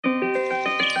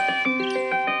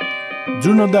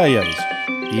Juno Diaries.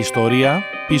 Η ιστορία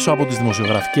πίσω από τις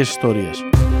δημοσιογραφικές ιστορίες.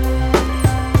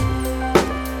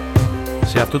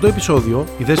 Σε αυτό το επεισόδιο,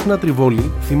 η Δέσποινα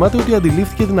Τριβόλη θυμάται ότι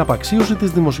αντιλήφθηκε την απαξίωση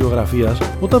της δημοσιογραφίας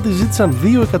όταν της ζήτησαν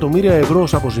 2 εκατομμύρια ευρώ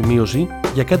ως αποζημίωση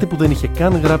για κάτι που δεν είχε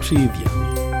καν γράψει η ίδια.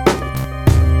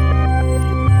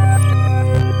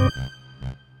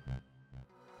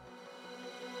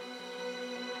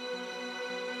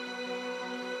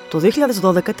 Το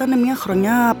 2012 ήταν μια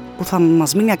χρονιά που θα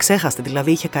μας μείνει αξέχαστη,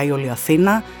 δηλαδή είχε καεί όλη η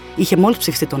Αθήνα, είχε μόλις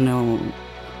ψηφιστεί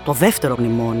το δεύτερο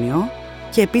μνημόνιο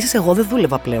και επίσης εγώ δεν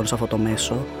δούλευα πλέον σε αυτό το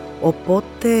μέσο,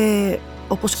 οπότε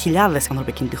όπως χιλιάδες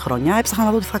άνθρωποι εκείνη τη χρονιά έψαχνα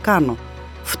να δω τι θα κάνω.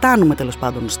 Φτάνουμε τέλος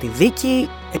πάντων στη δίκη,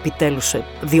 επιτέλους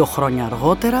 2 χρόνια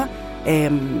αργότερα.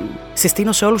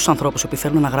 Συστήνω σε όλους τους ανθρώπους που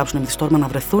θέλουν να γράψουν μυθιστόρημα να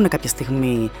βρεθούν κάποια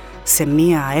στιγμή σε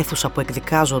μία αίθουσα που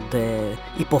εκδικάζονται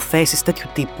υποθέσεις τέτοιου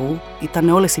τύπου. Ήταν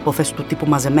όλες οι υποθέσεις του τύπου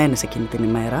μαζεμένες εκείνη την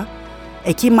ημέρα.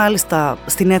 Εκεί, μάλιστα,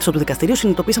 στην αίθουσα του δικαστηρίου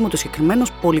συνειδητοποίησαμε ότι ο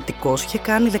συγκεκριμένος πολιτικός είχε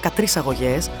κάνει 13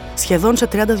 αγωγές, σχεδόν σε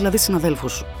 30 δηλαδή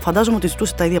συναδέλφους. Φαντάζομαι ότι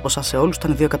ζητούσε τα ίδια ποσά σε όλους,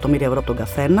 ήταν 2 εκατομμύρια ευρώ από τον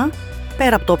καθένα.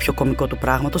 Πέρα από το πιο κωμικό του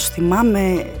πράγματος,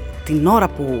 θυμάμαι την ώρα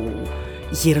που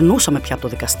γυρνούσαμε πια από το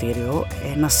δικαστήριο.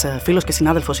 Ένας φίλος και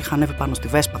συνάδελφος είχαν ανέβει πάνω στη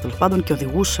Βέσπα τέλος πάντων και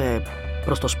οδηγούσε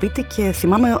προς το σπίτι και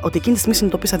θυμάμαι ότι εκείνη τη στιγμή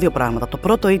συνειδητοποίησα 2 πράγματα. Το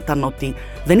πρώτο ήταν ότι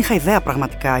δεν είχα ιδέα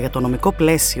πραγματικά για το νομικό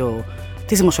πλαίσιο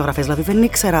της δημοσιογραφίας, δηλαδή δεν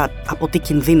ήξερα από τι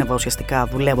κινδύνευα ουσιαστικά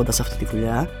δουλεύοντας αυτή τη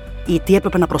δουλειά ή τι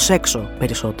έπρεπε να προσέξω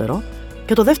περισσότερο.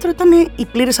 Και το δεύτερο ήταν η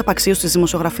πλήρης απαξίωση της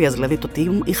δημοσιογραφίας, δηλαδή το τι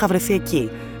είχα βρεθεί εκεί.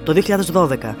 Το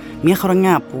 2012, μια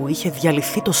χρονιά που είχε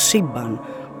διαλυθεί το σύμπαν,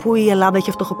 που η Ελλάδα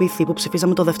είχε φτωχοποιηθεί, που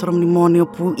ψηφίζαμε το δεύτερο μνημόνιο,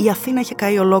 που η Αθήνα είχε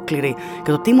καεί ολόκληρη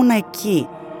και το ότι ήμουνα εκεί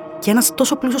και ένας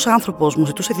τόσο πλούσιος άνθρωπος μου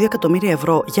ζητούσε 2 εκατομμύρια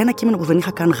ευρώ για ένα κείμενο που δεν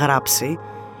είχα καν γράψει,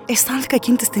 αισθάνθηκα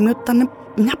εκείνη τη στιγμή ότι ήταν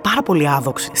μια πάρα πολύ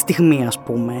άδοξη στιγμή, ας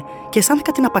πούμε, και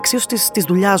αισθάνθηκα την απαξίωση της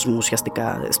δουλειάς μου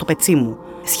ουσιαστικά, στο πετσί μου.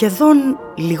 Σχεδόν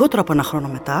λιγότερο από 1 χρόνο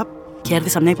μετά,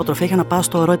 κέρδισα μια υποτροφία για να πάω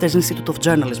στο Reuters Institute of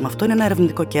Journalism. Αυτό είναι ένα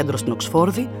ερευνητικό κέντρο στην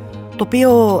Οξφόρδη, το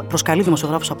οποίο προσκαλεί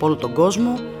δημοσιογράφους από όλο τον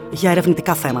κόσμο για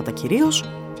ερευνητικά θέματα κυρίως.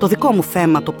 Το δικό μου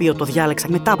θέμα, το οποίο το διάλεξα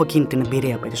μετά από εκείνη την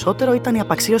εμπειρία περισσότερο, ήταν η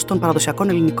απαξίωση των παραδοσιακών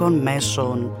ελληνικών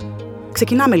μέσων.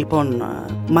 Ξεκινάμε λοιπόν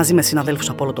μαζί με συναδέλφους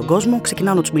από όλο τον κόσμο,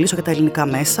 ξεκινάω να τους μιλήσω για τα ελληνικά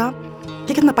μέσα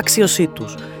και για την απαξίωσή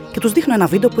τους. Και τους δείχνω ένα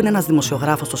βίντεο που είναι ένας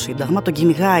δημοσιογράφος στο Σύνταγμα, τον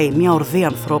κυνηγάει μια ορδή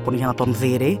ανθρώπων για να τον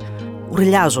δείρει,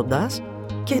 ουρλιάζοντας,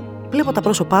 και βλέπω τα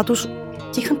πρόσωπά τους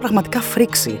και είχαν πραγματικά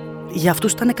φρίξει. Για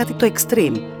αυτούς ήταν κάτι το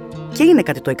extreme. Και είναι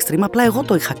κάτι το extreme, απλά εγώ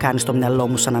το είχα κάνει στο μυαλό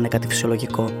μου σαν να είναι κάτι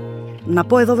φυσιολογικό. Να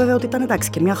πω εδώ βέβαια ότι ήταν εντάξει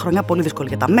και μια χρονιά πολύ δύσκολη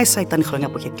για τα μέσα, ήταν η χρονιά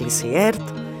που είχε κλείσει η ΕΡΤ,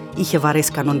 είχε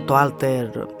βαρέσει κανόνι το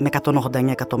Alter με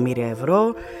 189 εκατομμύρια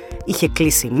ευρώ, είχε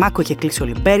κλείσει η Μάκο, είχε κλείσει ο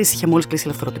Λιμπέρης, είχε μόλις κλείσει η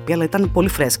Ελευθεροτυπία, αλλά ήταν πολύ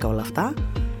φρέσκα όλα αυτά.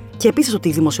 Και επίσης ότι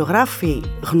οι δημοσιογράφοι,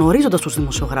 γνωρίζοντας τους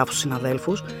δημοσιογράφους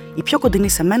συναδέλφους, η πιο κοντινή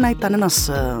σε μένα ήταν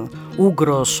ένας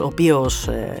Ούγγρος, ο οποίος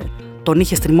τον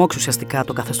είχε στριμώξει ουσιαστικά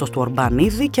το καθεστώς του Ορμπάν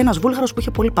ήδη, και ένας Βούλγαρος που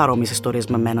είχε πολύ παρόμοιες ιστορίες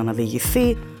με μένα να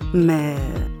διηγηθεί, με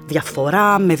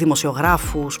διαφθορά, με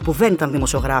δημοσιογράφους που δεν ήταν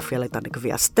δημοσιογράφοι αλλά ήταν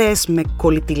εκβιαστές, με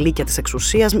κολλητηλίκια της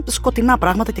εξουσίας, σκοτεινά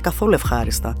πράγματα και καθόλου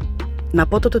ευχάριστα. Να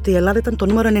πω τότε ότι η Ελλάδα ήταν το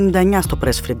νούμερο 99 στο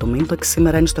Press Freedom Index,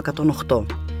 σήμερα είναι στο 108.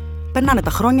 Περνάνε τα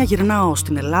χρόνια, γυρνάω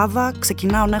στην Ελλάδα,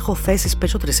 ξεκινάω να έχω θέσεις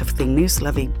περισσότερης ευθύνης,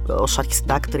 δηλαδή ως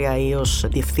αρχισυντάκτρια ή ως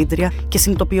διευθύντρια, και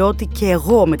συνειδητοποιώ ότι και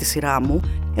εγώ με τη σειρά μου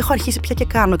έχω αρχίσει πια και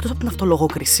κάνω, εκτός από την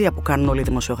αυτολογοκρισία που κάνουν όλοι οι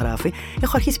δημοσιογράφοι,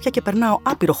 έχω αρχίσει πια και περνάω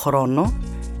άπειρο χρόνο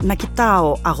να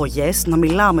κοιτάω αγωγές, να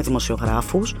μιλάω με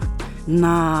δημοσιογράφους, να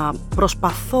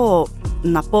προσπαθώ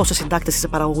να πω σε συντάκτες ή σε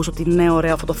παραγωγούς ότι είναι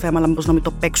ωραίο αυτό το θέμα, αλλά μήπως να μην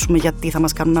το παίξουμε γιατί θα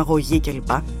μας κάνουν αγωγή κλπ.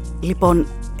 Λοιπόν,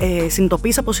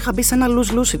 συνειδητοποίησα πως είχα μπει σε ένα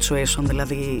lose-lose situation,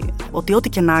 δηλαδή ότι ό,τι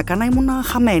και να έκανα ήμουνα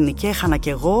χαμένη και έχανα κι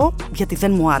εγώ, γιατί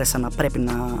δεν μου άρεσε να πρέπει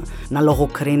να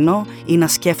λογοκρίνω ή να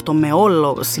σκέφτομαι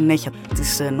όλο συνέχεια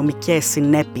τις νομικές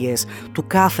συνέπειες του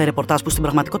κάθε ρεπορτάζ που στην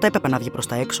πραγματικότητα έπρεπε να βγει προς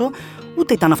τα έξω.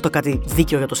 Ούτε ήταν αυτό κάτι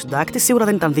δίκαιο για το συντάκτη, σίγουρα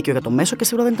δεν ήταν δίκαιο για το μέσο και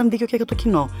σίγουρα δεν ήταν δίκαιο και για το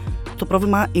κοινό. Το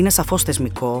πρόβλημα είναι σαφώς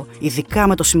θεσμικό, ειδικά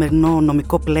με το σημερινό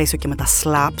νομικό πλαίσιο και με τα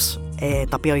slaps,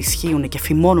 τα οποία ισχύουν και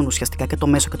φημώνουν ουσιαστικά και το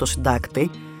μέσο και το συντάκτη.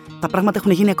 Τα πράγματα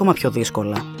έχουν γίνει ακόμα πιο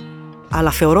δύσκολα.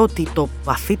 Αλλά θεωρώ ότι το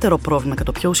βαθύτερο πρόβλημα και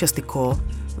το πιο ουσιαστικό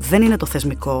δεν είναι το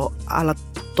θεσμικό, αλλά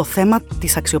το θέμα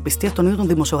της αξιοπιστίας των ίδιων των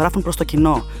δημοσιογράφων προς το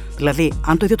κοινό. Δηλαδή,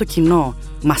 αν το ίδιο το κοινό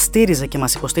μας στήριζε και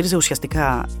μας υποστήριζε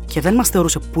ουσιαστικά και δεν μας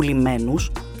θεωρούσε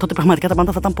πουλημένους, τότε πραγματικά τα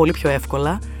πάντα θα ήταν πολύ πιο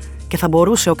εύκολα και θα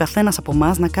μπορούσε ο καθένας από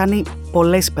εμάς να κάνει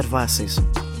πολλές υπερβάσεις.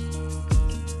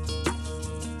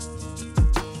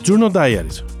 Juno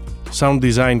Diaries. Sound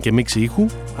design και μίξη ήχου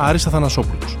Άρης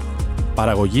Αθανασόπουλος.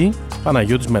 Παραγωγή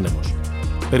Παναγιώτης Μένεμος.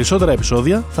 Περισσότερα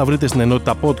επεισόδια θα βρείτε στην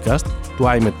ενότητα podcast του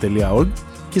imet.org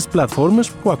και στις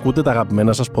πλατφόρμες που ακούτε τα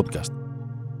αγαπημένα σας podcast.